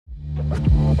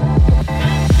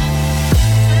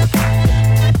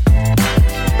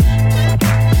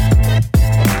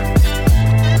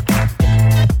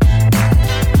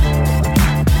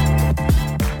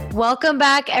Welcome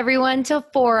back, everyone, to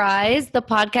Four Eyes, the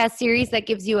podcast series that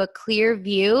gives you a clear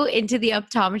view into the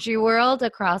optometry world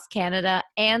across Canada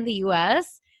and the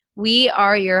U.S. We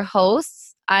are your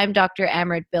hosts. I'm Dr.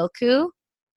 Amrit Bilku.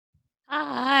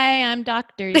 Hi, I'm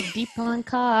Dr. Deepan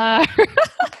Kaur.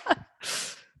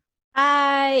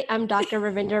 Hi, I'm Dr.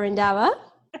 Ravinder Randhawa.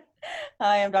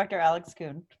 Hi, I'm Dr. Alex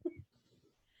Kuhn.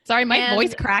 Sorry, my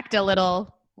voice cracked a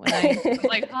little. When I was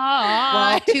like,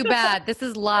 well, too bad. This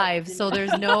is live, so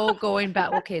there's no going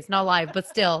back. Okay, it's not live, but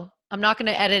still, I'm not going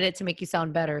to edit it to make you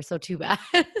sound better, so too bad.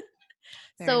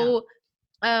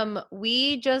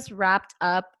 We just wrapped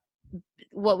up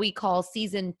what we call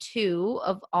season 2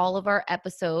 of all of our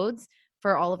episodes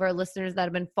for all of our listeners that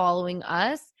have been following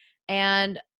us.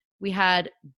 And we had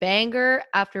banger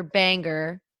after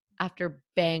banger after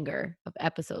banger of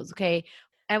episodes, okay?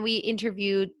 And we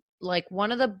interviewed like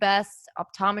one of the best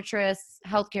optometrists,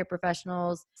 healthcare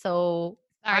professionals. So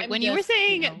all right, when you were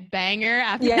saying banger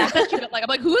after I'm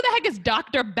like, who the heck is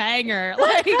Dr. Banger?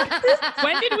 Like,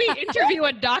 when did we interview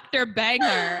a Dr.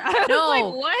 Banger? I was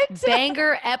like, what?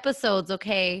 Banger episodes,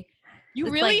 okay? You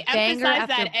it's really like emphasize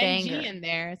that NG in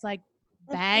there. It's like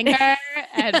banger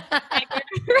and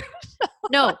banger.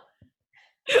 No,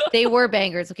 they were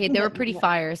bangers, okay? They were pretty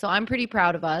fire. So I'm pretty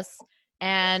proud of us.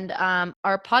 And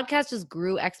our podcast just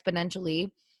grew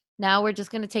exponentially. Now we're just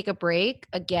going to take a break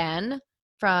again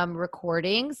from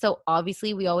recording. So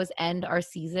obviously we always end our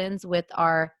seasons with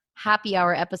our happy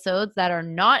hour episodes that are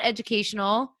not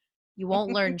educational. You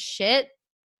won't learn shit.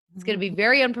 It's going to be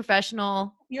very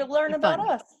unprofessional. You'll learn about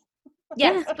us.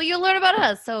 Yes, but you'll learn about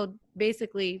us. So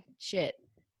basically shit.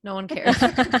 No one cares.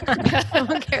 No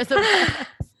one cares about us.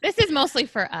 This is mostly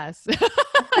for us.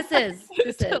 This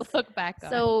is. To look back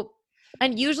on. So,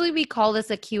 and usually we call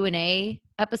this a Q&A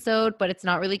episode, but it's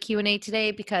not really Q&A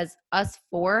today because us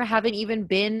four haven't even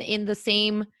been in the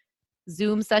same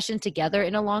Zoom session together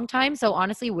in a long time. So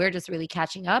honestly, we're just really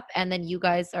catching up. And then you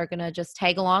guys are going to just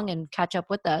tag along and catch up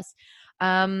with us.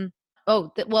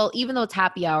 Well, even though it's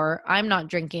happy hour, I'm not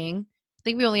drinking. I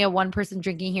think we only have one person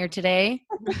drinking here today.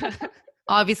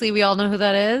 Obviously, we all know who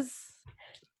that is.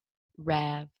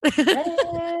 Rav.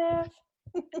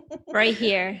 Right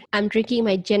here. I'm drinking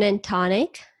my gin and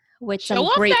tonic with some Show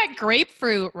off that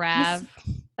grapefruit, Rav.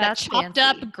 That chopped fancy.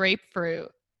 Up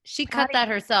grapefruit. She cut that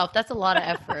herself. That's a lot of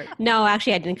effort. No,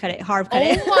 actually, I didn't cut it. Harv cut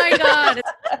it. Oh my God.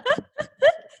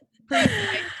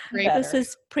 This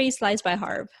is pre-sliced by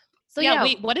Harv. So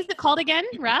wait, what is it called again,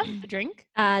 Rav? The drink?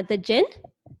 The gin?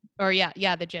 Or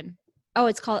the gin. Oh,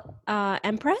 it's called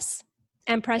Empress.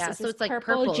 Empress is so it's like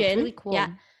purple It's gin. really cool.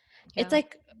 Yeah. It's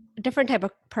like a different type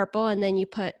of purple, and then you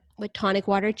put with tonic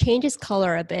water. It changes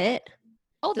color a bit.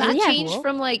 Oh, that changed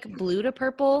from like blue to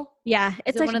purple? Yeah,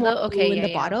 it's like one of blue in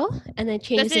the bottle, and then it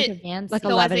changes into like a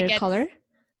lavender color.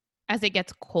 As it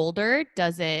gets colder,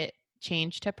 does it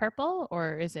change to purple,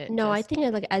 or is it? No, I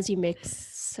think like as you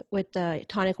mix with the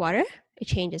tonic water, it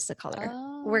changes the color. Oh.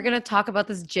 We're going to talk about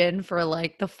this gin for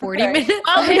like the 40 minutes.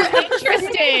 Oh, it's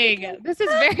interesting. This is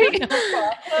very...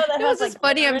 This is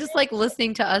funny. I'm just like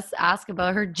listening to us ask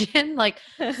about her gin. Like,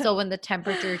 so when the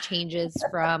temperature changes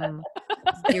from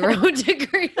 0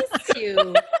 degrees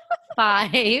to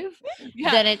 5,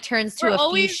 then it turns to a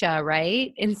fuchsia,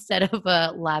 right? Instead of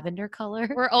a lavender color.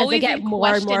 We're always get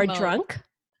more and more drunk.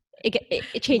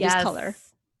 It changes color.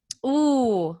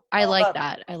 Ooh, I like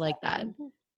that. I like that.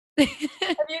 Have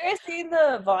you guys seen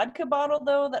the vodka bottle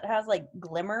though that has like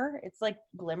glimmer? It's like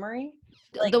glimmery.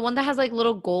 Like, the one that has like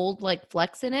little gold like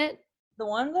flecks in it? The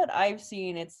one that I've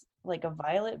seen, it's like a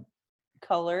violet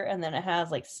color and then it has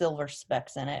like silver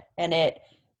specks in it. And I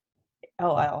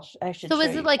should So show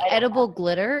is it like edible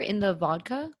glitter in the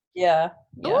vodka? Yeah.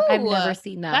 Ooh, I've never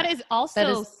seen that. That is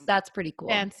also that's pretty cool.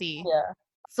 Fancy. Yeah.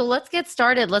 So let's get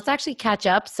started. Let's actually catch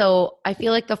up. So I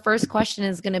feel like the first question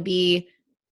is going to be,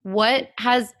 what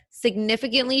has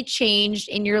significantly changed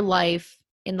in your life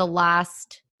in the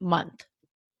last month?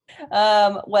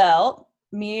 Well,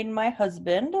 me and my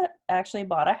husband actually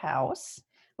bought a house.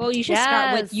 Well, you should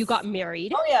start with you got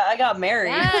married. Oh yeah, I got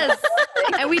married. Yes.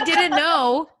 And we didn't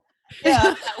know.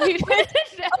 Yeah.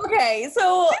 Okay,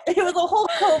 so it was a whole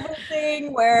COVID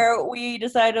thing where we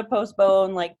decided to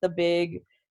postpone like the big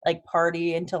like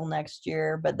party until next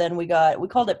year, but then we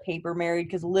called it paper married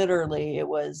because literally it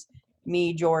was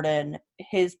me, Jordan,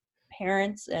 his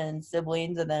parents and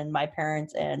siblings, and then my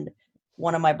parents and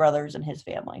one of my brothers and his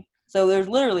family. So there's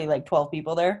literally like 12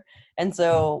 people there. And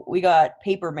so we got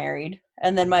paper married,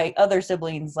 and then my other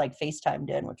siblings like FaceTimed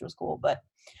in, which was cool. But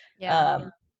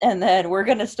and then we're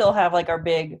gonna still have like our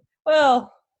big,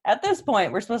 well, at this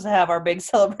point we're supposed to have our big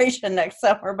celebration next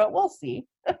summer, but we'll see.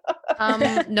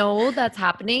 No, that's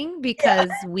happening because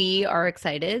we are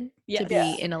excited to be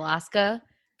Yeah. in Alaska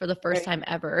for the first time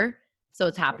ever. So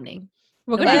it's happening.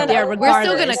 We're No gonna matter be there what. regardless.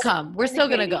 We're still gonna come. We're still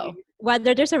gonna go.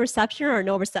 Whether there's a reception or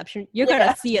no reception, you're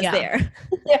gonna see us Yeah. there.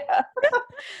 Yeah.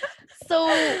 So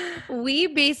we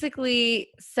basically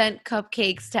sent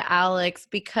cupcakes to Alex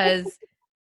because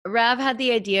Rav had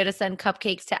the idea to send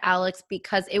cupcakes to Alex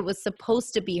because it was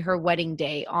supposed to be her wedding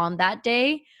day on that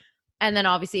day. And then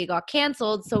obviously it got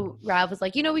canceled. So Rav was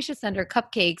like, we should send her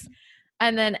cupcakes.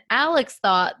 And then Alex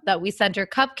thought that we sent her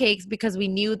cupcakes because we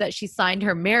knew that she signed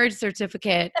her marriage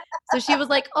certificate. So she was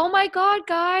like, oh my God,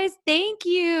 guys, thank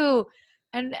you.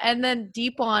 And then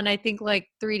Deepon, I think like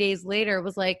 3 days later,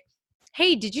 was like,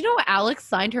 hey, did you know Alex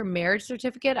signed her marriage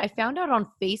certificate? I found out on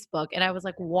Facebook. And I was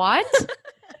like, what?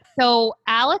 So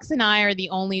Alex and I are the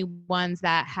only ones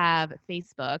that have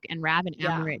Facebook, and Rav and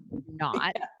Amarit do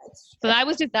not. So I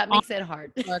was just that makes it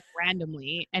hard. Facebook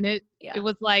randomly, and it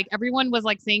was like everyone was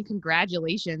like saying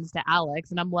congratulations to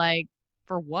Alex, and I'm like,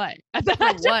 for what?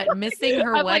 For what? Missing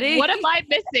her I'm wedding? Like, what am I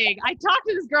missing? I talk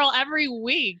to this girl every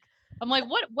week. I'm like,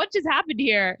 what just happened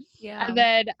here? Yeah. And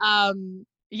then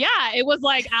it was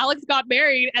like Alex got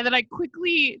married, and then I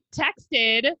quickly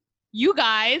texted you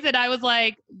guys, and I was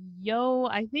like, yo,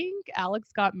 I think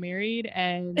Alex got married,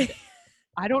 and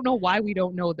I don't know why we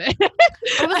don't know this.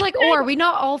 I was like, are we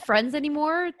not all friends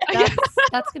anymore?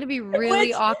 That's going to be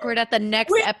really awkward at the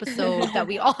next episode that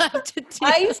we all have to do.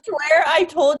 I swear I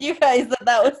told you guys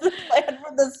that was the plan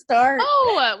from the start.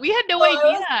 Oh, we had no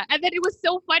idea. And then it was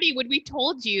so funny when we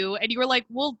told you, and you were like,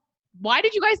 well, why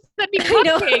did you guys send me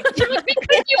cupcakes? You're like,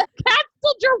 because you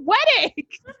canceled your wedding.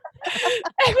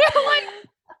 And we were like,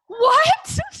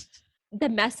 what? The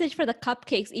message for the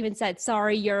cupcakes even said,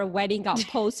 sorry, your wedding got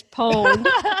postponed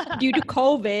due to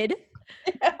COVID.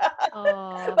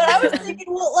 Oh, but I was thinking,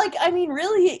 well, like, I mean,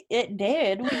 really, it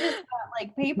did. We just got,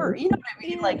 like, paper. You know what I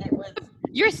mean? Like, it was.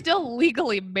 You're still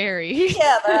legally married.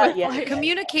 Yeah,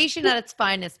 communication at its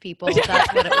finest, people.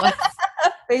 That's what it was.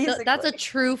 Basically. That's a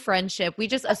true friendship. We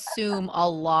just assume a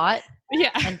lot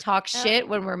and talk shit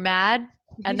when we're mad.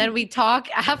 And then we talk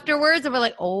afterwards and we're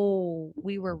like, oh,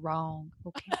 we were wrong.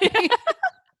 Okay.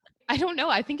 I don't know.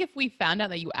 I think if we found out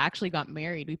that you actually got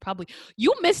married,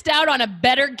 you missed out on a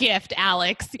better gift,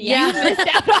 Alex. Yeah. You missed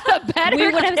out on a better We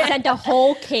would have gift. sent a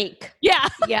whole cake. Yeah.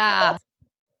 Yeah.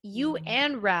 You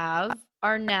and Rav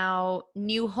are now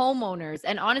new homeowners.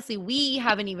 And honestly, we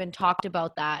haven't even talked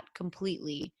about that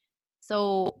completely.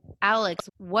 So, Alex,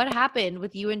 what happened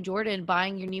with you and Jordan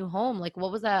buying your new home? Like,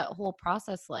 what was that whole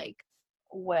process like?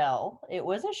 Well, it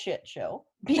was a shit show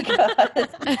because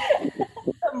the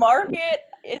market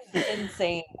is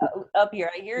insane up here.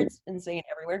 I hear it's insane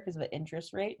everywhere because of the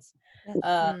interest rates.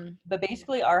 But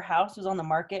basically, our house was on the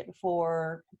market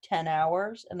for 10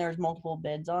 hours and there's multiple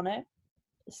bids on it.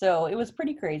 So it was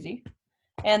pretty crazy.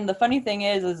 And the funny thing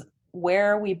is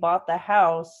where we bought the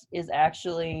house is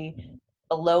actually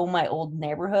below my old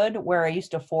neighborhood where I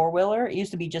used to four-wheeler. It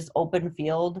used to be just open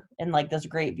field and like this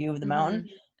great view of the mountain.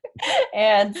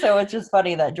 And so it's just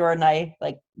funny that Jordan and I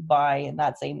like buy in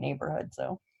that same neighborhood.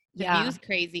 So the view's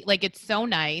crazy. Like, it's so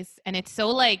nice and it's so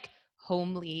like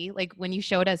homely. Like when you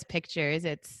showed us pictures,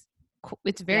 it's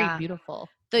very beautiful.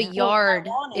 The yard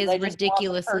is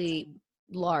ridiculously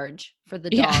large for the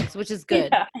dogs, which is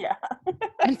good. Yeah.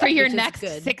 And for your next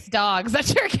 6 dogs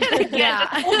that you're gonna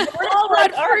get,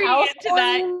 like, our house into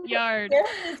that yard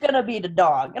is gonna be the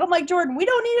dog. And I'm like, Jordan, we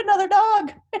don't need another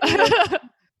dog.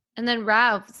 And then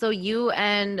Rav, so you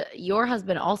and your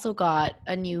husband also got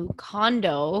a new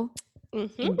condo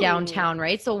in downtown,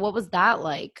 right? So what was that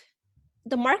like?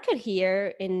 The market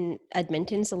here in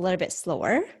Edmonton's a little bit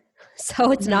slower.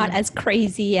 So it's not as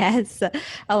crazy as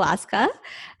Alaska.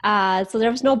 So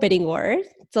there was no bidding war.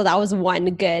 So that was one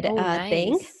good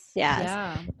thing.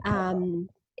 Yes. Yeah.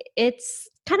 It's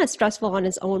kind of stressful on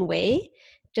its own way.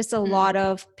 Just a lot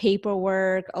of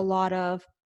paperwork, a lot of,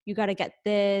 you got to get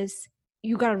this.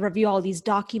 You got to review all these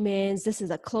documents. This is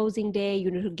a closing day.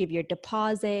 You need to give your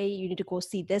deposit. You need to go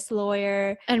see this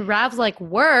lawyer. And Rav's like,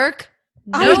 work?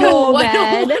 I know, man.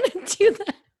 I don't want to do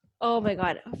that. Oh my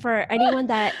God. For anyone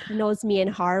that knows me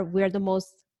and Har, we're the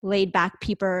most laid back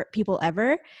people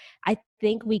ever. I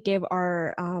think we give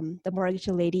our the mortgage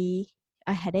lady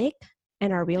a headache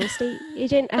and our real estate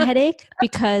agent a headache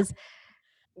because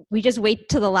we just wait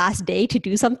till the last day to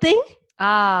do something.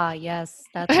 Ah, yes.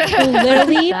 That's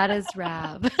literally that is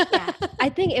Rav. Yeah. I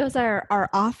think it was our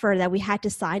offer that we had to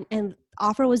sign, and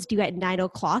offer was due at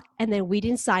 9:00, and then we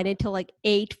didn't sign it till like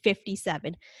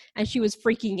 8:57, and she was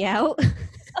freaking out.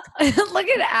 Look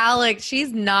at Alex.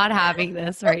 She's not having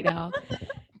this right now.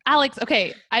 Alex,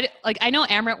 okay, I know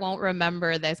Amrit won't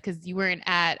remember this because you weren't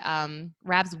at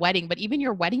Rav's wedding, but even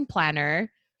your wedding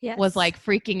planner was Yes. like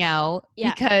freaking out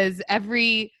Yeah. because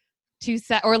every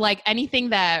or like anything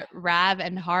that Rav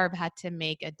and Harv had to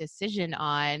make a decision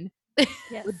on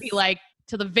Yes. would be like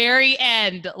to the very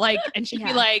end, like, and she'd be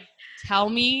Yeah. like, "Tell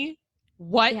me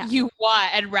what Yeah. you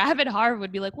want," and Rav and Harv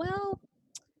would be like, "Well."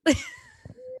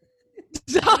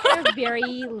 We're very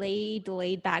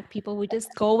laid back people. We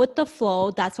just go with the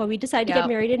flow. That's why we decided to Yep. get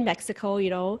married in Mexico, you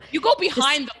know. You go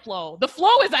behind the flow. The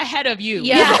flow is ahead of you.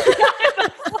 Yeah.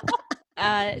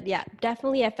 Yeah,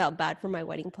 definitely I felt bad for my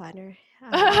wedding planner.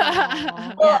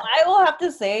 Aw. Well, I will have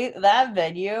to say that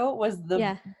venue was the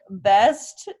Yeah.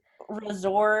 best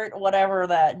resort, whatever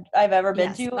that I've ever been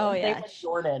Yes. to. Oh, Same yeah. with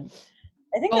Jordan.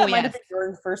 I think Oh, that might have yes. been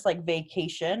Jordan's first like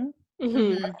vacation,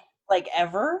 Mhm. like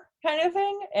ever kind of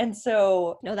thing. And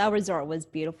so No, that resort was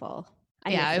beautiful.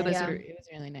 Yeah, it was Yeah. it was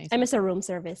really nice. I miss a room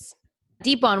service.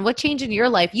 Deepon, what changed in your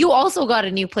life? You also got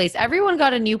a new place. Everyone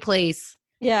got a new place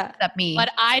Yeah. except me.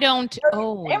 But I don't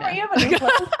own. Amber, you have a new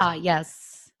place. Yes.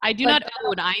 I do not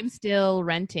own. I'm still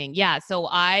renting. Yeah, so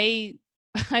I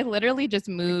literally just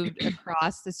moved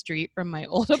across the street from my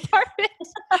old apartment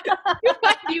to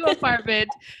my new apartment.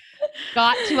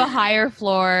 Got to a higher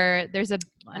floor. There's I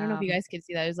don't know if you guys can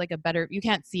see that. There's like a better, you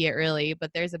can't see it really,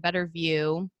 but there's a better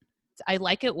view. I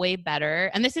like it way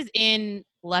better. And this is in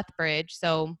Lethbridge.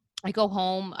 So I go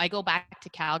home, I go back to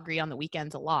Calgary on the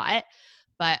weekends a lot.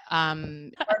 But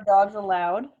Are dogs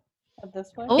allowed at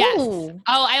this point? yes. Oh.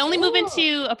 Oh, I only move Ooh.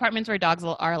 into apartments where dogs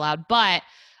are allowed, but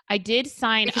I did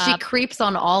sign Because she up. creeps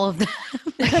on all of them.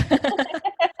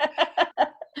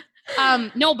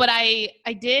 No, but I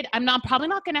did. Probably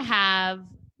not going to have.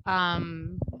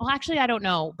 Well, actually, I don't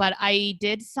know, but I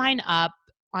did sign up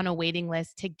on a waiting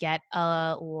list to get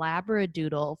a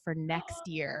Labradoodle for next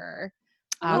year,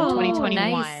 Oh,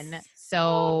 2021. nice.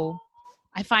 So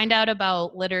I find out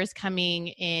about litters coming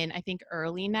in, I think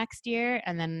early next year,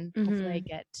 and then hopefully I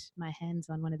get my hands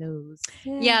on one of those.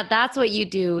 Yeah, that's what you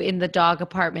do in the dog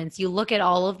apartments. You look at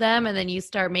all of them and then you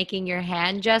start making your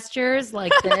hand gestures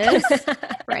like this.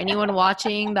 For anyone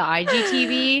watching the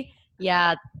IGTV,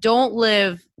 yeah, don't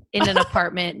live in an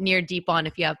apartment near Deepon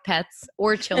if you have pets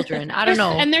or children. I don't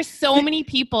know. And there's so many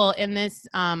people in this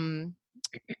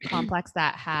complex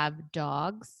that have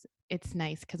dogs. It's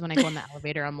nice because when I go in the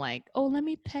elevator, I'm like, "Oh, let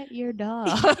me pet your dog."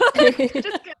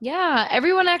 Yeah,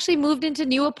 everyone actually moved into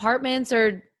new apartments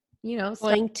or, started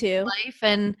Going to. life,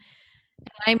 and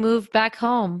I moved back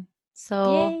home.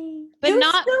 So Yay. But You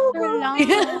not still for moved long. to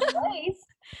this place.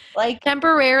 Like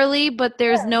temporarily, but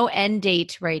there's Yeah. no end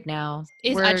date right now.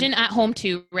 Is We're- Ajin at home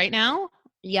too right now?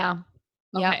 Yeah.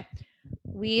 Yeah. Okay.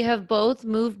 We have both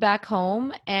moved back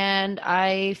home, and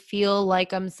I feel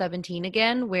like I'm 17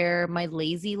 again, where my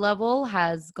lazy level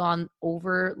has gone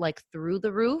over like through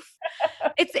the roof.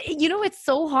 It's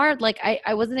so hard. Like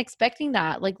I wasn't expecting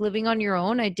that. Like living on your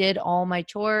own, I did all my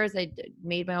chores.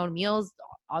 Made my own meals.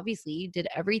 Obviously, did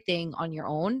everything on your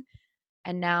own.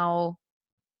 And now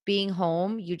being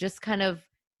home, you just kind of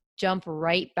jump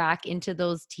right back into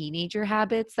those teenager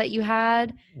habits that you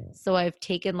had. So I've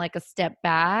taken like a step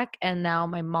back, and now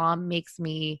my mom makes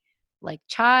me like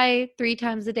chai 3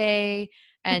 times a day,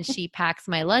 and she packs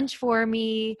my lunch for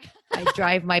me. I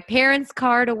drive my parents'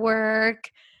 car to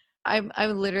work. I'm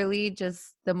literally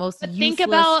just the most But useless think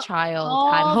about child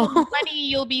at all the home. money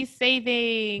you'll be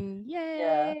saving.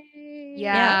 Yay.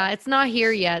 Yeah, it's not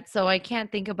here yet, so I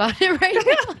can't think about it right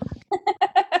now.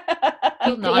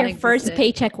 You Will get your first non-existent.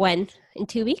 paycheck when? In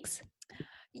 2 weeks?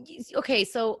 Okay,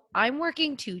 so I'm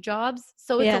working 2 jobs,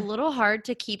 so it's Yeah. a little hard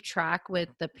to keep track with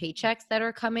the paychecks that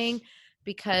are coming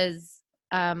because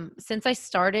since I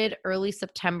started early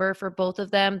September for both of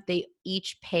them, they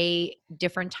each pay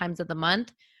different times of the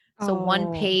month. So one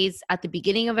Oh. pays at the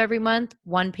beginning of every month,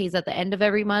 one pays at the end of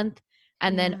every month,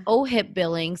 and then Yeah. OHIP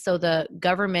billing, so the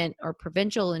government or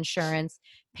provincial insurance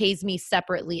pays me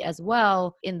separately as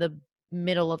well in the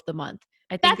middle of the month.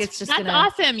 I think it's just that's gonna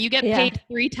awesome. You get Yeah. paid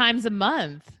 3 times a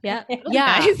month. Yeah. Really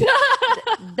Yeah.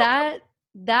 nice.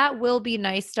 that will be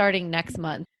nice starting next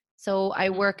month. So I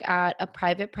work at a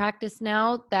private practice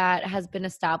now that has been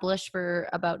established for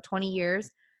about 20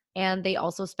 years, and they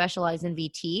also specialize in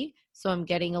VT. So I'm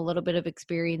getting a little bit of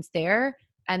experience there.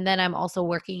 And then I'm also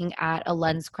working at a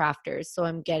lens crafters. So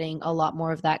I'm getting a lot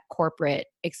more of that corporate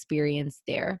experience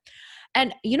there.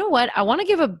 And you know what? I want to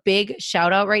give a big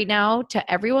shout out right now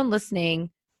to everyone listening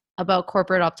about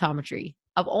corporate optometry.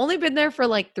 I've only been there for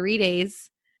like 3 days.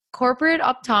 Corporate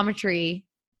optometry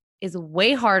is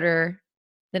way harder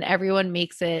than everyone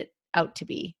makes it out to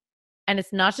be. And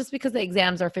it's not just because the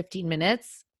exams are 15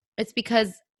 minutes. It's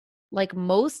because like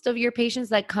most of your patients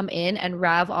that come in, and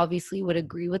Rav obviously would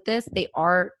agree with this, they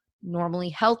are normally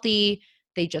healthy.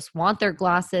 They just want their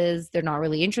glasses. They're not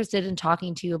really interested in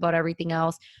talking to you about everything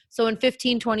else. So in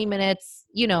 15, 20 minutes,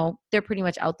 you know, they're pretty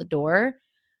much out the door.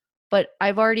 But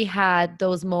I've already had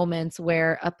those moments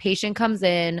where a patient comes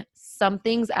in,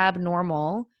 something's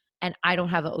abnormal, and I don't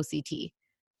have an OCT.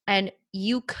 And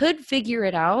you could figure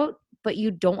it out, but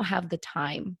you don't have the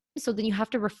time. So then you have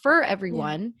to refer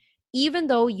everyone, even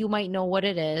though you might know what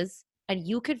it is and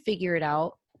you could figure it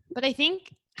out. But I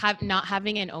think not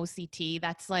having an OCT,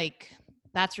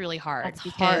 that's really hard. That's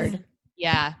hard.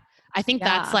 Yeah. I think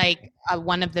that's like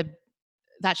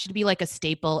that should be like a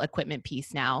staple equipment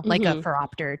piece now, like a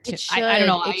phoropter. I don't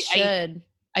know. It should.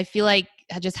 I feel like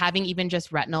just having even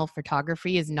just retinal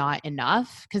photography is not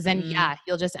enough, because then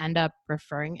you'll just end up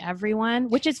referring everyone,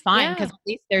 which is fine because at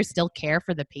least there's still care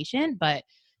for the patient. But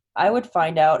I would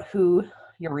find out who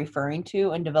you're referring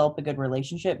to and develop a good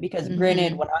relationship, because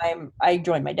granted, when I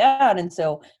joined my dad, and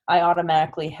so I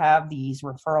automatically have these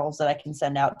referrals that I can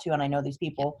send out to, and I know these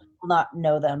people will not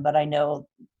know them, but I know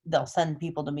they'll send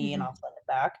people to me and I'll send it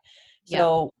back.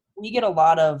 So we get a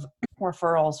lot of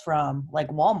referrals from like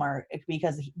Walmart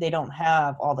because they don't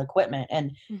have all the equipment,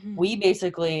 and we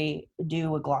basically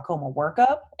do a glaucoma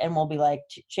workup, and we'll be like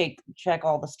check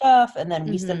all the stuff, and then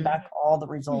we send back all the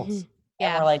results.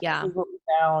 And we're like, this is what we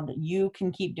found. You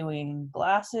can keep doing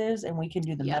glasses and we can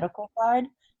do the medical side.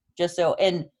 Just so,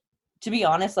 and to be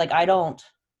honest, like I don't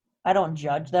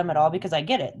judge them at all, because I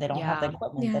get it. They don't have the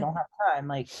equipment. They don't have time.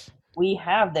 Like we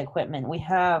have the equipment. We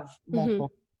have multiple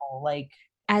people. Like,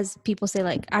 as people say,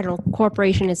 like, I don't know,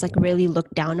 corporation is like really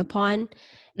looked down upon.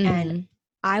 And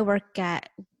I work at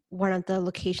one of the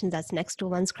locations that's next to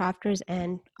LensCrafters,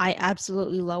 and I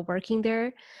absolutely love working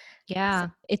there. Yeah.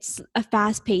 It's a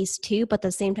fast pace too, but at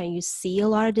the same time you see a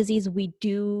lot of disease. We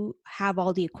do have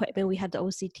all the equipment. We have the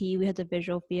OCT, we have the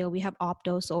visual field, we have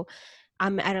opto. So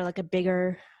I'm at a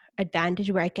bigger advantage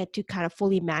where I get to kind of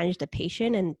fully manage the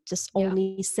patient and just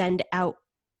only send out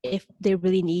if they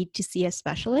really need to see a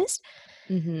specialist.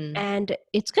 And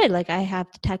it's good. Like I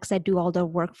have the techs that do all the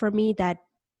work for me,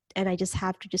 and I just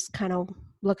have to just kind of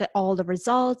look at all the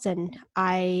results, and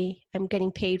I am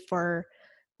getting paid for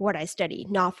what I study,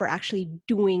 not for actually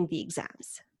doing the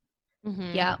exams.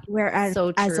 Yeah. Whereas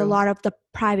as a lot of the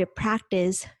private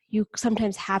practice, you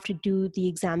sometimes have to do the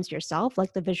exams yourself,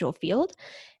 like the visual field.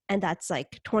 And that's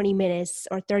like 20 minutes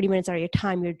or 30 minutes out of your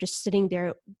time. You're just sitting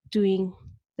there doing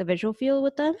the visual field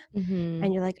with them.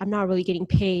 And you're like, I'm not really getting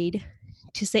paid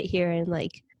to sit here, and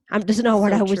like, I'm just not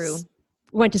what I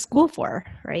went to school for.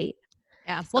 Right.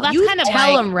 Yeah. Well, that's you kind of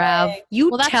tell them, Rav.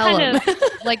 Tell them.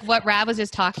 Like what Rav was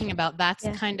just talking about. That's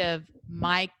kind of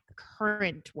my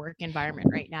current work environment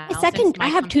right now. I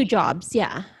have 2 jobs.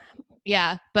 Yeah.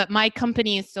 Yeah. But my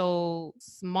company is so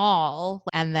small,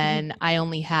 and then I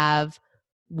only have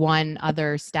one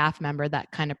other staff member that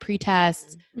kind of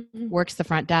pre-tests, works the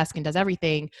front desk, and does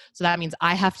everything. So that means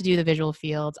I have to do the visual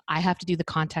fields. I have to do the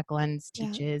contact lens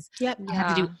teaches. I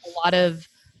have to do a lot of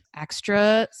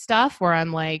extra stuff where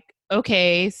I'm like,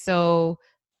 okay, so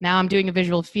now I'm doing a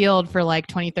visual field for like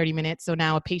 20, 30 minutes. So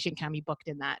now a patient can be booked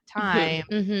in that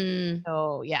time.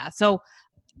 So, yeah. So,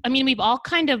 I mean, we've all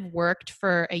kind of worked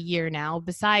for a year now,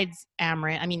 besides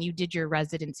Amarit. I mean, you did your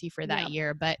residency for that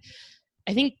year, but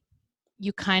I think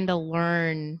you kind of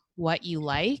learn what you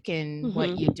like and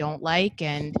what you don't like.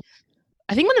 And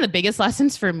I think one of the biggest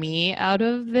lessons for me out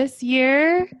of this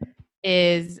year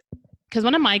is, because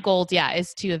one of my goals,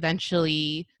 is to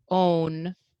eventually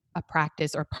own a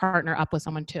practice or partner up with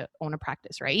someone to own a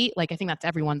practice, right? Like I think that's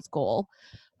everyone's goal.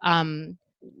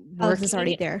 Alex is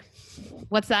already there.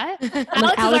 What's that?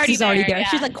 Alex is already there. Yeah.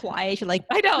 She's like quiet. She's like,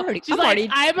 I know.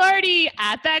 I'm already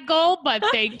at that goal, but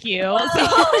thank you.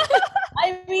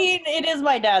 I mean, it is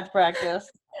my dad's practice.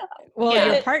 Well,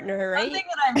 your partner, right? Something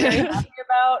that I'm very happy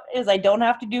about is I don't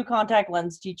have to do contact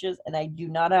lens teaches, and I do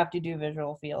not have to do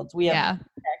visual fields. We have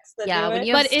techs that do when it.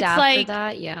 you have But it's staff like for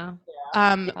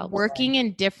that, working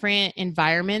in different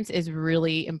environments is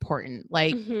really important.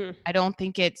 Like I don't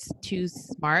think it's too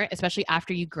smart, especially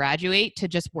after you graduate, to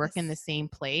just work in the same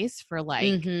place for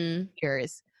like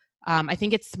years. I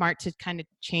think it's smart to kind of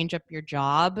change up your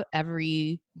job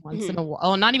every once in a while.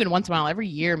 Oh, not even once in a while, every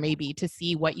year maybe, to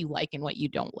see what you like and what you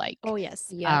don't like. Oh yes.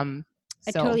 Yeah.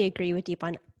 I totally agree with you.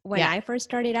 When I first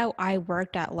started out, I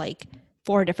worked at like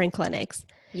 4 different clinics.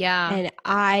 Yeah.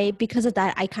 And because of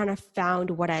that, I kind of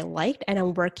found what I liked, and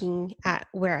I'm working at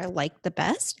where I like the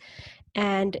best.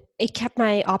 And it kept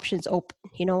my options open.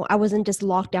 You know, I wasn't just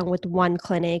locked down with one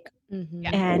clinic,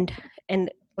 and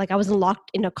like I wasn't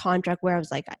locked in a contract where I was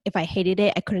like, if I hated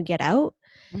it, I couldn't get out.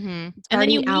 And then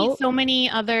you meet out. so many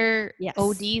other Yes.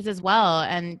 ODs as well.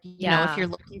 And, you know, if Yeah. you're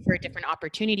looking for a different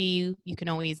opportunity, you can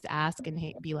always ask and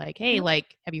be like, hey,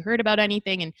 like, have you heard about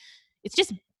anything? And it's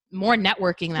just more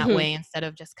networking that Mhm. way instead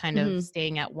of just kind of Mhm.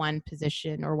 staying at one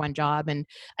position or one job. And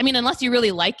I mean, unless you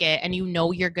really like it and you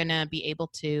know you're going to be able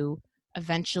to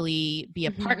eventually be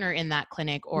a Mhm. partner in that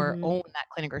clinic or Mhm. own that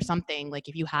clinic or something, like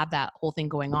if you have that whole thing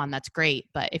going on, that's great.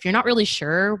 But if you're not really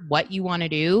sure what you want to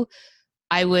do,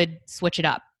 I would switch it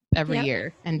up every Yep.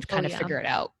 year and kind of yeah. figure it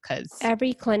out because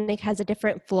Every clinic has a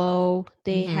different flow.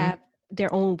 They Mhm. have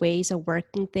their own ways of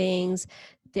working things,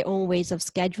 their own ways of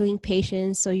scheduling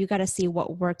patients. So you got to see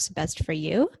what works best for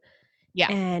you.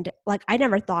 Yeah. And like, I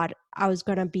never thought I was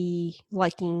going to be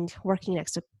liking working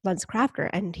next to Lens Crafter.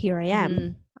 And here I am.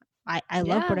 Mhm. I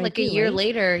love what I like do. a year right?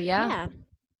 later. Yeah.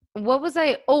 What was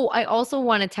I also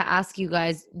wanted to ask you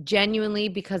guys genuinely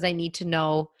because I need to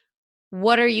know,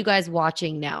 what are you guys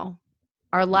watching now?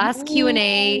 Our last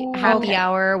Q&A happy Okay.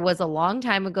 hour was a long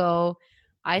time ago.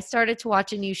 I started to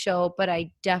watch a new show, but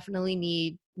I definitely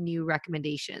need new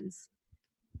recommendations.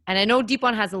 And I know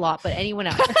Deepon has a lot, but anyone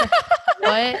else?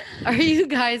 What are you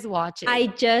guys watching? I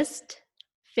just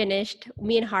finished,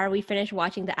 me and Harvey finished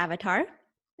watching the Avatar.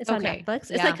 It's on Okay, Netflix.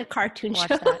 It's yeah. like a cartoon Watch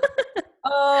show. that.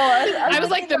 Oh, I was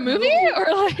like, the movie or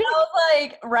like I was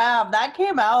like, Rab, that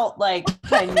came out like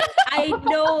 10 years. I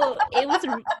know it was.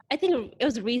 I think it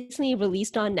was recently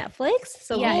released on Netflix.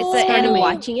 So Yeah, we it's an started anime.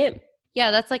 watching it.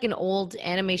 Yeah, that's like an old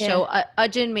anime show.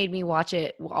 Ajin made me watch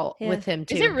it with him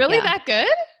too. is it really Yeah. that good?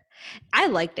 I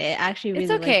liked it. I actually It's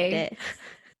really okay. liked it.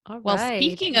 All Well, right,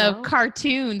 speaking well. of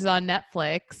cartoons on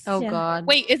Netflix. Oh Yeah. God.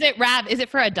 Wait, is it Rab? Is it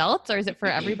for adults or is it for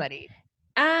everybody?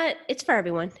 It's for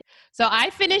everyone. So I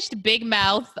finished Big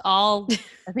Mouth all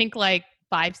I think like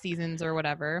 5 seasons or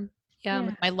whatever. Yeah.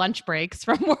 With my lunch breaks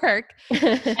from work.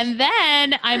 And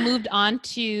then I moved on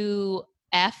to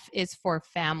F is for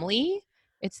Family.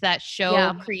 It's that show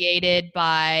Yeah. created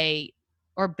by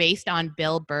or based on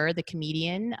Bill Burr, the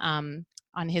comedian, on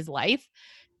his life.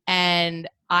 And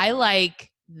I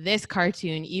like this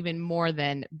cartoon even more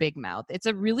than Big Mouth. It's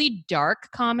a really dark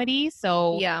comedy,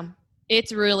 so Yeah.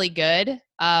 it's really good.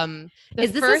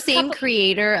 Is this the same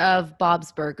creator of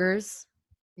Bob's Burgers?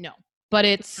 No, but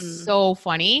it's so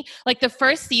funny. Like the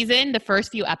first season, the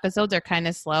first few episodes are kind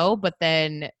of slow, but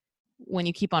then when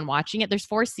you keep on watching it, there's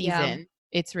 4 seasons.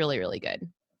 It's really, really good.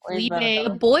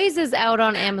 The Boys is out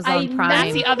on Amazon Prime.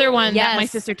 That's the other one that my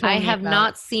Yes, sister told me I have about.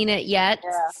 not seen it yet.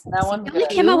 Yeah, that one They only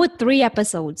came out with 3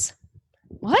 episodes.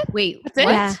 What? Wait, That's it?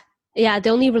 what? Yeah, they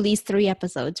only released 3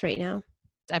 episodes right now.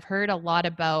 I've heard a lot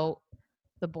about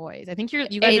The Boys. I think you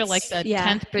guys are like the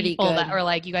 10th pretty people good. that are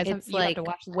like, you guys have, It's you have like to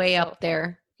watch this. way So- up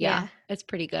there. Yeah, Yeah. it's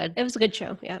pretty good. It was a good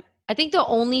show. Yeah. I think the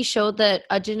only show that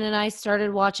Ajin and I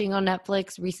started watching on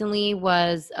Netflix recently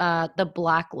was The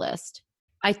Blacklist.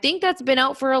 I think that's been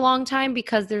out for a long time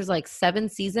because there's like 7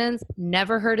 seasons.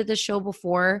 Never heard of the show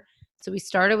before. So we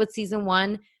started with season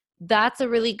 1. That's a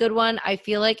really good one. I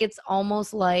feel like it's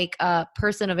almost like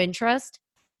Person of Interest.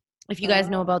 If you guys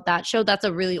know about that show, that's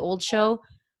a really old show.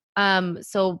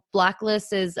 So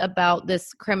Blacklist is about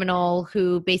this criminal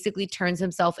who basically turns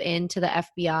himself into the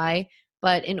FBI,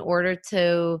 but in order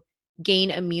to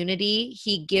gain immunity,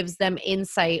 he gives them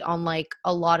insight on like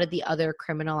a lot of the other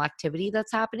criminal activity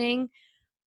that's happening.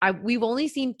 We've only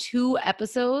seen 2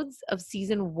 episodes of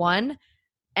season 1,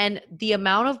 and the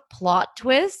amount of plot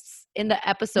twists in the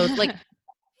episodes, like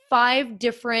 5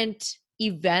 different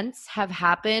events have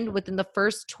happened within the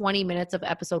first 20 minutes of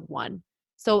episode 1.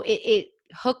 So it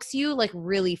hooks you like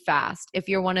really fast if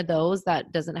you're one of those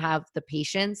that doesn't have the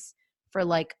patience for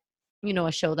like, you know,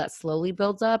 a show that slowly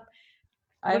builds up.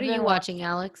 What are you watching,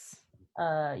 Alex?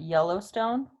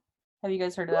 Yellowstone. Have you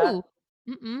guys heard of that? Ooh.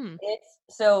 Mm-mm.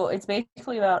 It's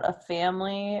basically about a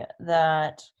family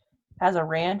that has a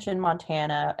ranch in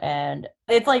Montana, and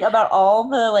it's like about all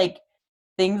the like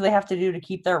things they have to do to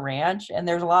keep their ranch, and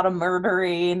there's a lot of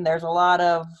murdering, there's a lot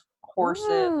of horses.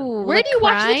 Ooh, Where like do you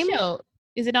watch crime? this show?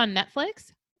 Is it on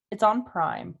Netflix? It's on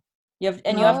Prime. You have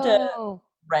to Oh.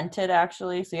 rent it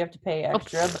actually, so you have to pay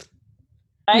extra. pff.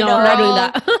 But I No, know I'm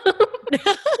not doing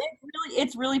that.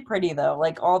 it's really pretty though,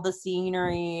 like all the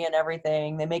scenery and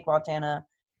everything. They make Montana.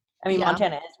 I mean, Yeah.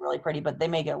 Montana is really pretty, but they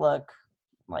make it look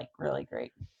like really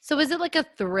great. So is it like a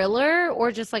thriller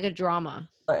or just like a drama?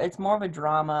 But it's more of a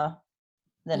drama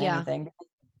than Yeah. anything.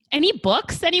 Any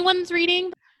books anyone's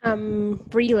reading? I'm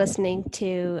re-listening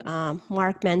to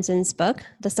Mark Manson's book,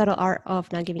 The Subtle Art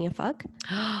of Not Giving a Fuck.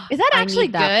 Is that I actually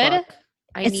need that good? book.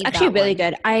 I It's need actually that really one.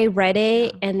 good. I read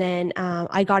it and then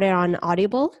I got it on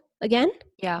Audible again.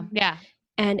 Yeah. Yeah.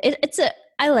 And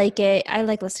I like it. I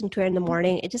like listening to it in the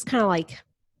morning. It just kind of like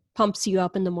pumps you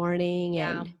up in the morning.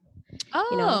 Yeah. And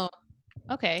Oh,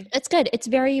 okay. it's good. It's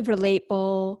very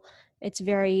relatable. It's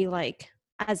very like,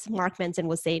 as Mark Manson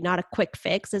would say, not a quick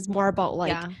fix. It's more about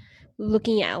like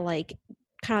looking at like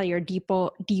kind of your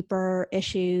deeper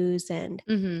issues, and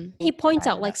he points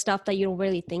out like stuff that you don't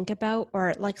really think about,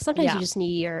 or like sometimes you just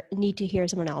need to hear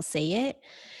someone else say it.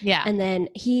 Yeah. And then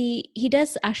he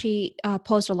does actually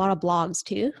post a lot of blogs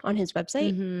too on his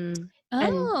website.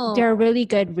 And they're a really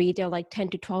good read. They're like 10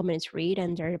 to 12 minutes read,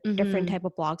 and they're different type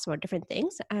of blogs about different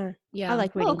things. I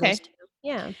like reading those too.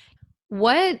 Yeah.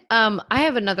 What I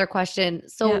have another question.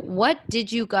 So what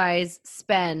did you guys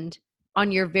spend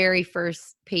on your very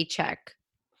first paycheck?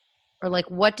 Or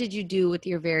like, what did you do with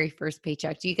your very first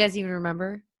paycheck? Do you guys even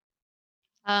remember?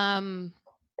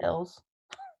 Bills.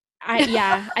 I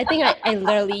think I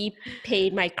literally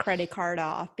paid my credit card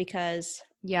off, because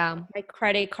my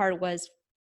credit card was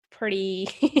pretty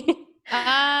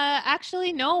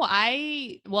actually no,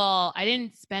 I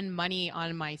didn't spend money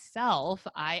on myself.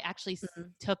 I actually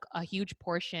took a huge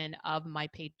portion of my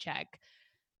paycheck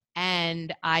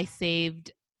and I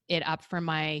saved it up for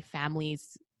my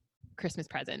family's Christmas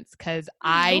presents, because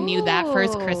I knew that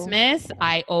first Christmas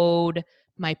I owed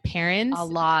my parents a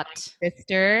lot, my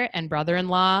sister and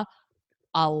brother-in-law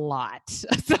a lot.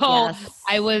 So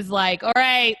I was like, all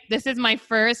right, this is my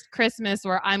first Christmas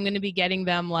where I'm going to be getting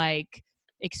them like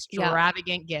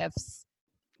extravagant gifts.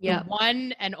 The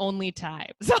one and only time.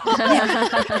 So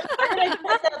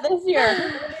this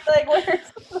year. Like,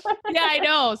 yeah, I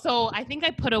know. So I think I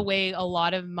put away a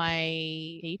lot of my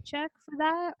paycheck for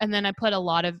that. And then I put a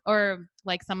lot of, or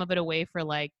like some of it away for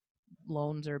like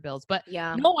loans or bills. But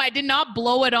no, I did not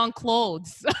blow it on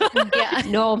clothes.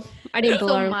 No, I didn't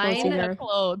blow it on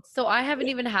clothes. So I haven't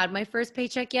even had my first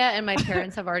paycheck yet, and my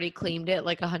parents have already claimed it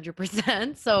like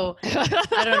 100%. So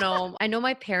I don't know. I know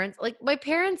my parents,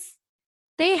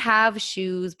 they have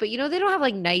shoes, but they don't have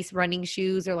like nice running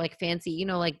shoes or like fancy,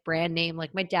 like brand name.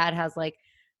 Like my dad has like,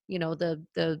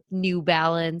 the New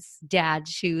Balance dad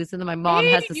shoes, and then my mom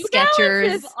has the New Skechers.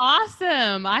 Balance is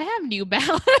awesome. I have New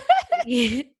Balance.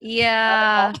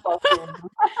 Yeah.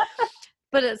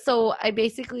 But so I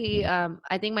basically,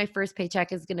 I think my first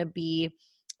paycheck is going to be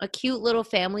a cute little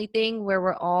family thing where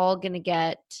we're all going to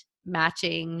get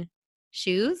matching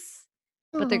shoes.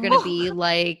 But they're going to be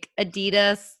like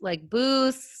Adidas, like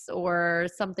Boosts, or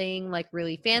something like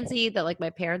really fancy that like my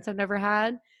parents have never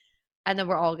had. And then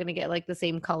we're all going to get like the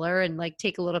same color and like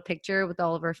take a little picture with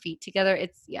all of our feet together.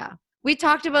 We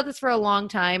talked about this for a long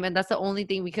time, and that's the only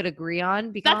thing we could agree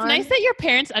on. That's nice that your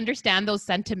parents understand those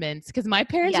sentiments, because my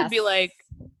parents would be like,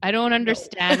 I don't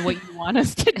understand what you want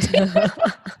us to do.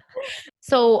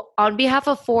 So on behalf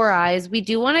of Four Eyes, we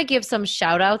do want to give some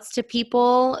shout outs to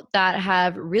people that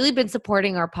have really been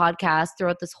supporting our podcast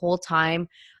throughout this whole time.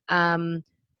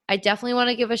 I definitely want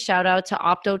to give a shout out to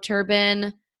Opto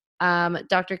Turban,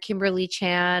 Dr. Kimberly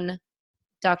Chan,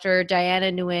 Dr.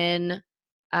 Diana Nguyen.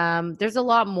 There's a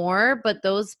lot more, but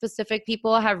those specific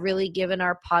people have really given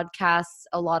our podcasts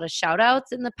a lot of shout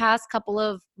outs in the past couple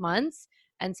of months.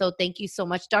 And so thank you so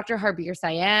much. Dr. Harbir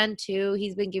Sayan too.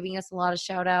 He's been giving us a lot of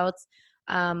shout outs.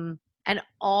 And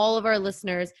all of our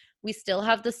listeners, we still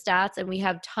have the stats, and we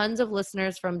have tons of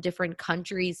listeners from different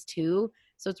countries too.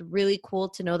 So it's really cool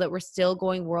to know that we're still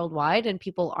going worldwide and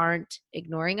people aren't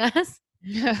ignoring us.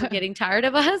 We're getting tired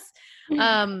of us.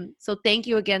 So thank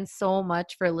you again so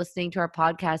much for listening to our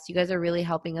podcast. You guys are really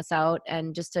helping us out,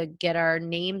 and just to get our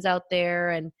names out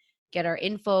there and get our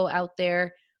info out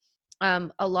there.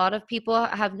 A lot of people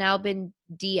have now been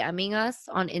DMing us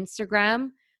on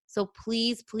Instagram. So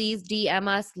please DM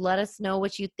us. Let us know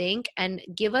what you think, and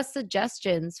give us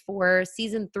suggestions for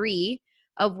season 3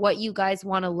 of what you guys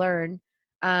want to learn.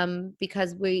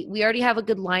 Because we already have a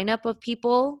good lineup of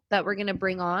people that we're going to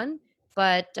bring on.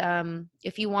 But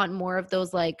if you want more of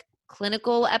those like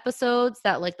clinical episodes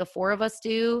that like the 4 of us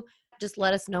do, just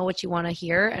let us know what you want to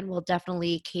hear, and we'll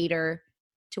definitely cater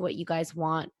to what you guys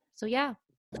want. So yeah.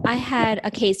 I had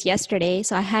a case yesterday.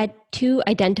 So I had 2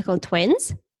 identical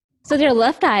twins. So their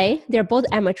left eye, they're both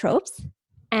emmetropes,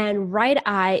 and right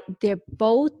eye, their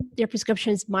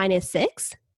prescriptions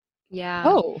 -6. Yeah.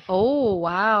 Oh,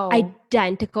 wow.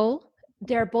 Identical.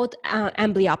 They're both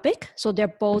amblyopic. So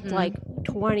they're both like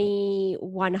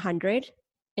 2100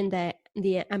 in the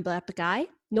amblyopic eye.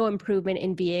 No improvement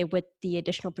in VA with the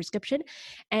additional prescription.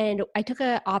 And I took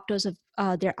a optos of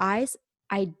their eyes,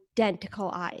 identical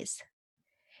eyes.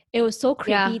 It was so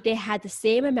creepy. Yeah. They had the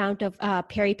same amount of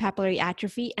peripapillary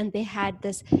atrophy, and they had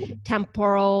this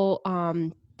temporal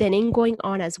thinning going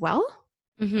on as well.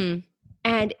 Mm-hmm.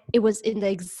 And it was in the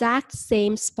exact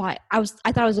same spot. I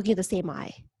thought I was looking at the same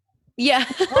eye. Yeah.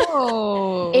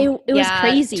 Oh. It was Yeah,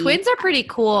 crazy. Twins are pretty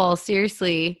cool,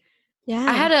 seriously. Yeah.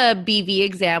 I had a BV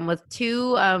exam with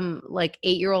two like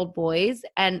 8-year-old boys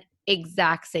and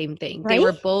exact same thing. They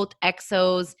were Right? both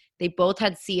exos, they both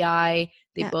had CI,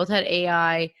 they Yeah. both had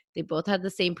AI, they both had the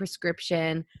same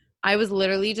prescription. I was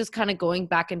literally just kind of going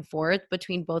back and forth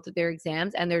between both of their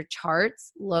exams and their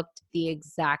charts looked the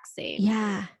exact same.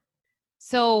 Yeah.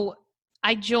 So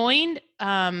I joined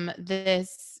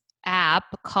this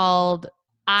app called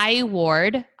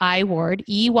iWard, EYEWARD,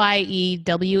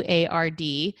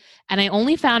 and I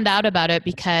only found out about it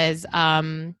because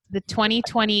the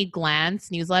 2020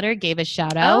 Glance newsletter gave a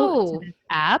shout out to this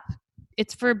app.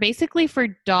 It's basically for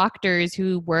doctors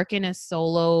who work in a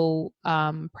solo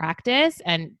practice,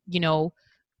 and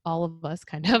all of us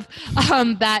kind of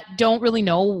that don't really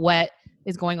know what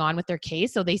is going on with their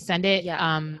case, so they send it.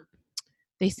 Yeah.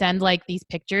 They send like these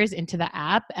pictures into the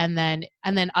app, and then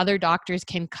other doctors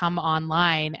can come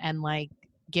online and like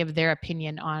give their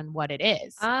opinion on what it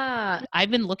is. I've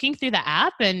been looking through the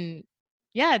app, and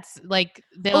yeah, it's like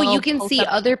you can see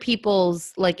other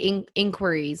people's like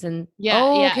inquiries and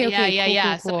cool.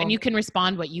 So, and you can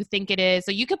respond what you think it is.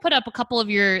 So you could put up a couple of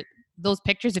those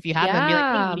pictures if you have them. And be like,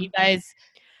 hey, what do you guys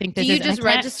think this is? Do you just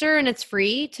register and it's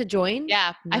free to join?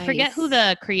 Yeah. Nice. I forget who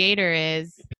the creator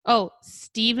is. Oh,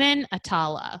 Stephen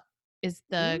Atala is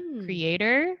the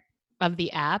creator of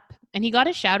the app, and he got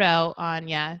a shout out on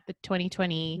the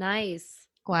 2020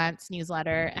 Glance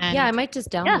newsletter. And I might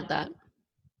just download that.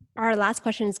 Our last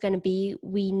question is going to be: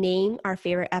 we name our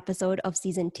favorite episode of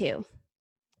season 2.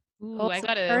 Ooh, I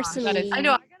gotta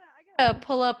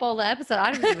pull up all the episodes.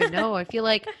 I don't even know. I feel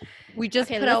like we just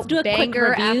put out do a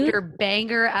banger after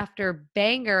banger after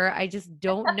banger. I just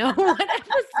don't know what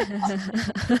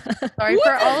episode. Sorry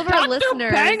for all of our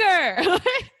listeners. Banger.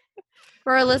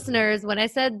 For our listeners, when I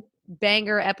said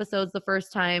banger episodes the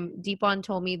first time, Deepan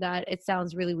told me that it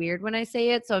sounds really weird when I say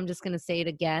it, so I'm just going to say it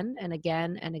again and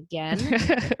again and again.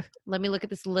 Let me look at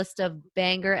this list of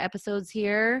banger episodes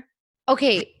here.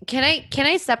 Okay, can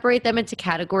I separate them into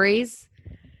categories?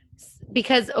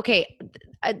 Because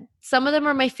some of them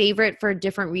are my favorite for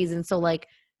different reasons. So like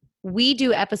we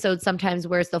do episodes sometimes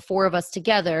where it's the 4 of us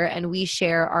together and we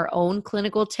share our own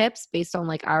clinical tips based on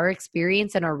like our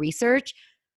experience and our research.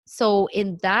 So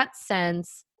in that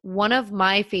sense, one of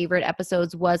my favorite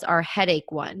episodes was our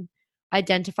headache one,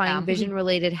 identifying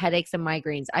vision-related headaches and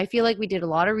migraines. I feel like we did a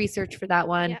lot of research for that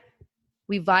one. Yeah.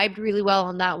 We vibed really well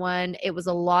on that one. It was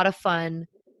a lot of fun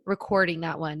recording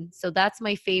that one. So that's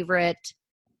my favorite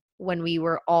when we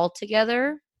were all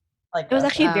together. It was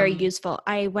actually very useful.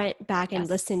 I went back and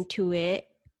listened to it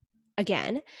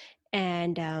again.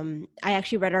 And I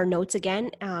actually read our notes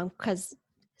again because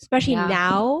especially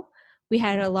now, we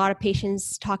had a lot of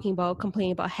patients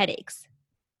complaining about headaches.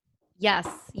 Yes.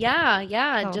 Yeah.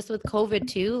 Yeah. Oh. Just with COVID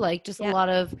too, like just a lot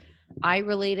of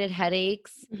eye-related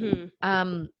headaches.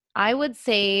 Mm-hmm. I would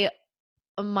say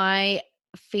my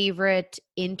favorite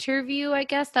interview, I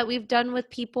guess, that we've done with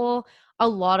people, a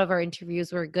lot of our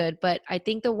interviews were good, but I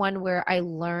think the one where I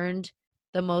learned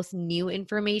the most new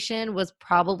information was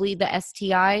probably the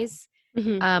STIs.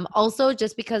 Mm-hmm. Also,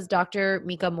 just because Dr.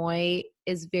 Mika Moy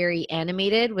is very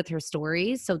animated with her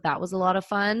stories, so that was a lot of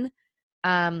fun.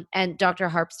 And Dr.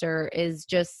 Harpster is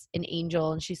just an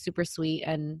angel, and she's super sweet.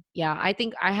 And I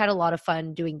think I had a lot of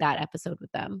fun doing that episode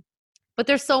with them. But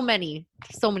there's so many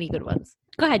good ones.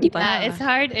 Go ahead, Deepa.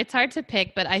 It's hard to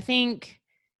pick, but I think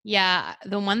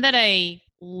the one that I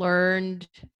learned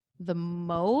the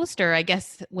most, or I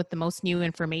guess with the most new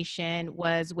information,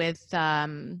 was with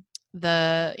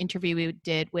the interview we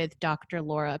did with Dr.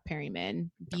 Laura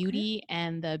Perryman, Beauty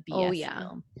and the BS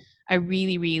film. I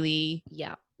really, really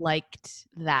liked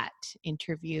that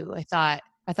interview. I thought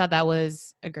that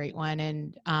was a great one,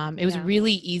 and it was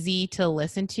really easy to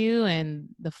listen to, and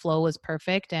the flow was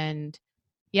perfect. And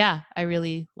I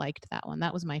really liked that one.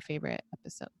 That was my favorite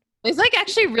episode. It's like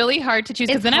actually really hard to choose,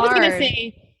 because then I was gonna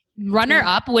say runner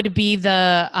up would be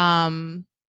the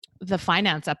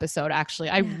finance episode. Actually,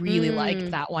 I really liked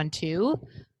that one too.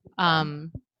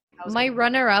 My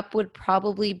runner up would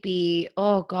probably be,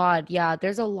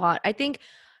 there's a lot. I think,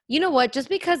 you know what, just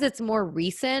because it's more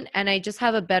recent and I just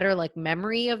have a better like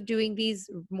memory of doing these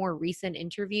more recent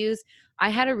interviews, I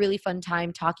had a really fun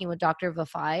time talking with Dr.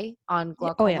 Vafai on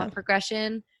glaucoma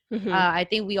progression. Mm-hmm. I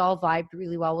think we all vibed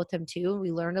really well with him too.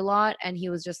 We learned a lot, and he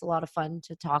was just a lot of fun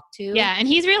to talk to. Yeah, and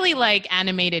he's really like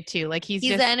animated too. Like he's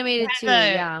animated too.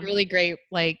 Really great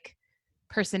like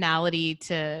personality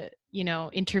to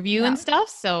interview and stuff.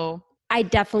 So I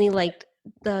definitely liked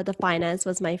the finance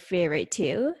was my favorite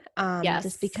too.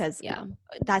 Just because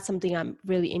that's something I'm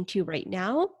really into right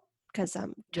now. because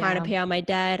I'm trying to pay on my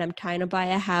debt. I'm trying to buy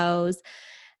a house.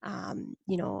 I'm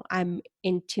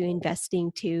into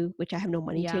investing too, which I have no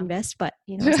money to invest, but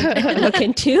something I can look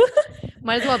into.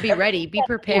 Might as well be ready, be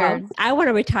prepared. I want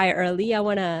to retire early. I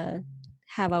want to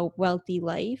have a wealthy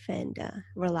life and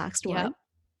relaxed one.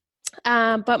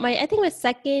 But I think my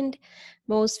second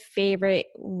most favorite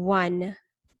one,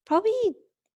 probably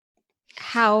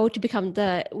how to become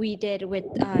we did with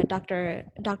Dr.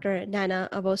 Nana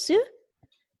Abosu.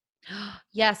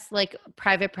 Yes, like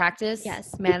private practice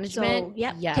management.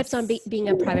 So, tips on being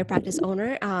a private practice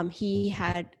owner. He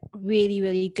had really,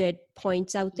 really good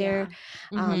points out there.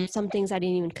 Some things I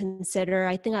didn't even consider.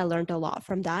 I think I learned a lot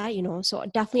from that, so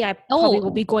definitely I probably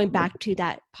will be going back to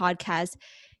that podcast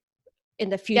in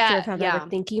the future if I'm ever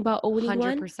thinking about owning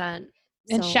 100%.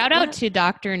 And shout out to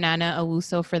Dr. Nana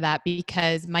Owusu for that,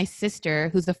 because my sister,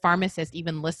 who's a pharmacist,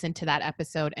 even listened to that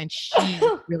episode and she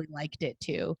really liked it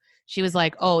too. She was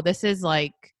like, oh, this is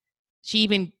like, she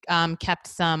even kept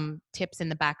some tips in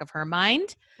the back of her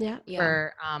mind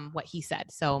for what he said.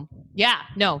 So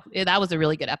that was a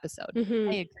really good episode. I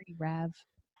agree, Rav.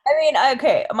 I mean,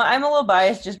 okay, I'm a little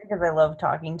biased just because I love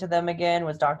talking to them again,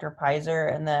 was Dr.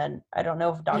 Pizer. And then I don't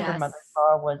know if Dr.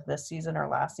 Mothersaw was this season or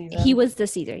last season. He was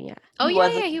this season, yeah. Oh,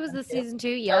 he was this season too.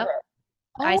 Yep.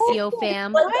 Okay. ICO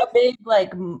fam. Like a big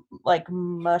like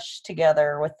mush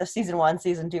together with the season 1,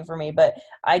 season 2 for me. But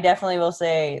I definitely will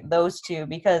say those two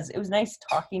because it was nice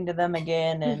talking to them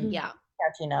again and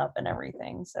catching up and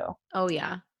everything. So. Oh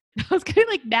yeah. I was kind of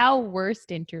like, now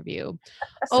worst interview.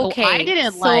 Okay. I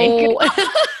didn't like.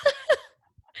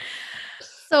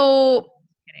 So,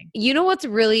 you know what's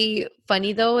really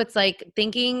funny though? It's like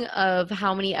thinking of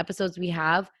how many episodes we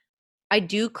have. I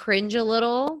do cringe a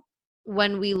little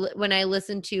when I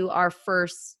listen to our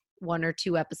first 1 or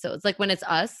 2 episodes, like when it's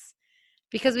us,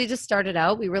 because we just started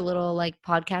out. We were little like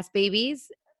podcast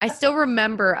babies. I still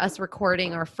remember us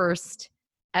recording our first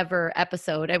ever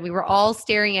episode, and we were all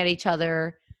staring at each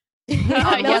other.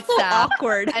 That was so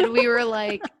awkward. And we were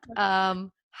like,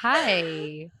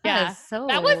 hi. Yeah.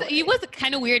 It was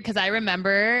kind of weird because I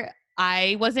remember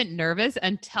I wasn't nervous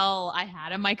until I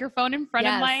had a microphone in front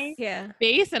of my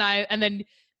face. And then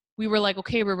we were like,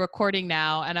 okay, we're recording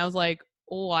now. And I was like,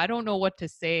 oh, I don't know what to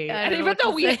say. And even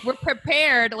though we were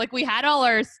prepared, like we had all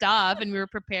our stuff and we were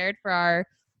prepared for our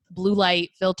blue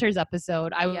light filters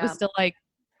episode, I was still like,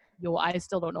 I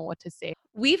still don't know what to say.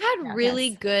 We've had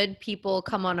really good people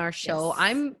come on our show.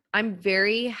 Yes. I'm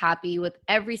very happy with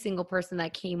every single person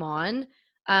that came on.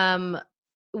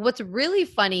 What's really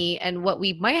funny and what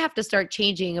we might have to start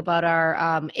changing about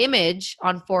our image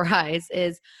on Four Eyes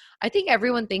is I think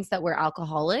everyone thinks that we're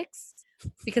alcoholics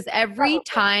because every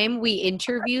time we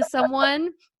interview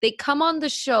someone, they come on the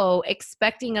show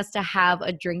expecting us to have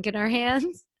a drink in our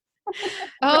hands.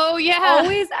 Oh yeah.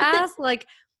 Always ask like,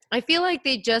 I feel like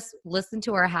they just listen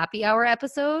to our happy hour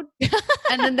episode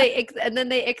and then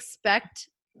they expect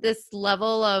this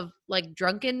level of like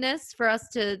drunkenness for us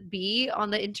to be on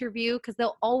the interview because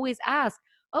they'll always ask,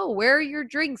 oh, where are your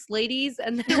drinks, ladies?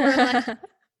 And then we're like,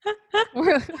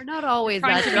 we're not always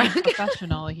that drunk.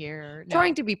 Professional here. No.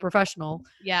 Trying to be professional.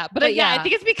 Yeah. But I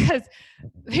think it's because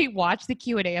they watch the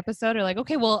Q&A episode. They're like,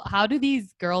 okay, well, how do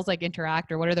these girls like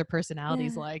interact or what are their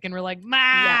personalities like? And we're like,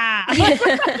 ma.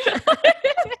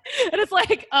 And it's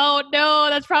like, oh no,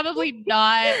 that's probably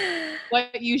not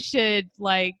what you should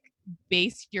like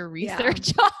base your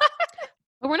research on.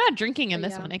 But we're not drinking in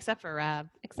this one except for Rav.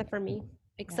 Except for me.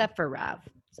 Except for Rav.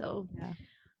 So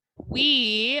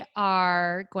we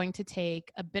are going to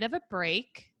take a bit of a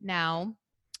break now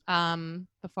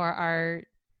before our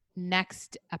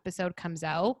next episode comes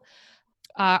out.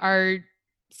 Our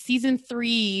season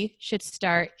 3 should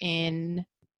start in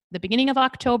the beginning of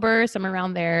October, somewhere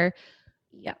around there.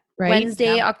 Yeah. Right?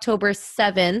 Wednesday, October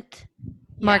 7th.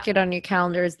 Mark it on your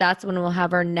calendars. That's when we'll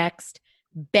have our next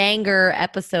banger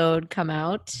episode come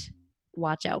out.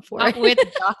 Watch out for it. With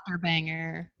Dr.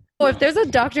 Banger. So if there's a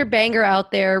Dr. Banger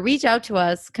out there, reach out to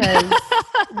us because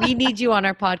we need you on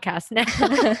our podcast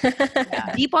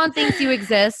now. Deep On thinks you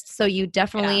exist, so you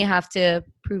definitely have to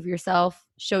prove yourself,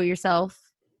 show yourself.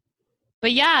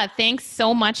 But yeah, thanks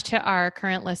so much to our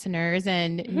current listeners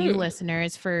and new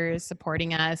listeners for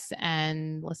supporting us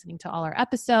and listening to all our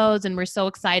episodes. And we're so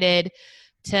excited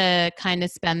to kind of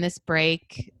spend this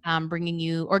break bringing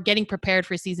you or getting prepared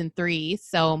for season 3.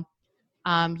 So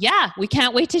we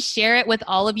can't wait to share it with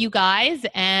all of you guys.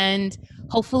 And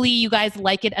hopefully you guys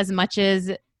like it as much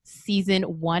as season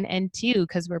 1 and 2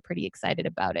 because we're pretty excited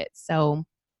about it. So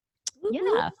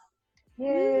yeah.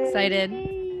 Yay.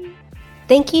 Excited.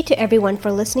 Thank you to everyone for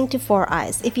listening to Four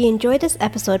Eyes. If you enjoyed this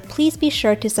episode, please be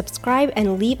sure to subscribe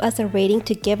and leave us a rating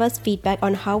to give us feedback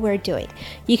on how we're doing.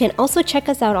 You can also check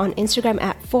us out on Instagram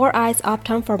at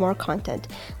 4eyesoptom for more content.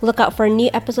 Look out for new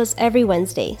episodes every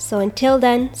Wednesday. So until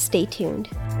then, stay tuned.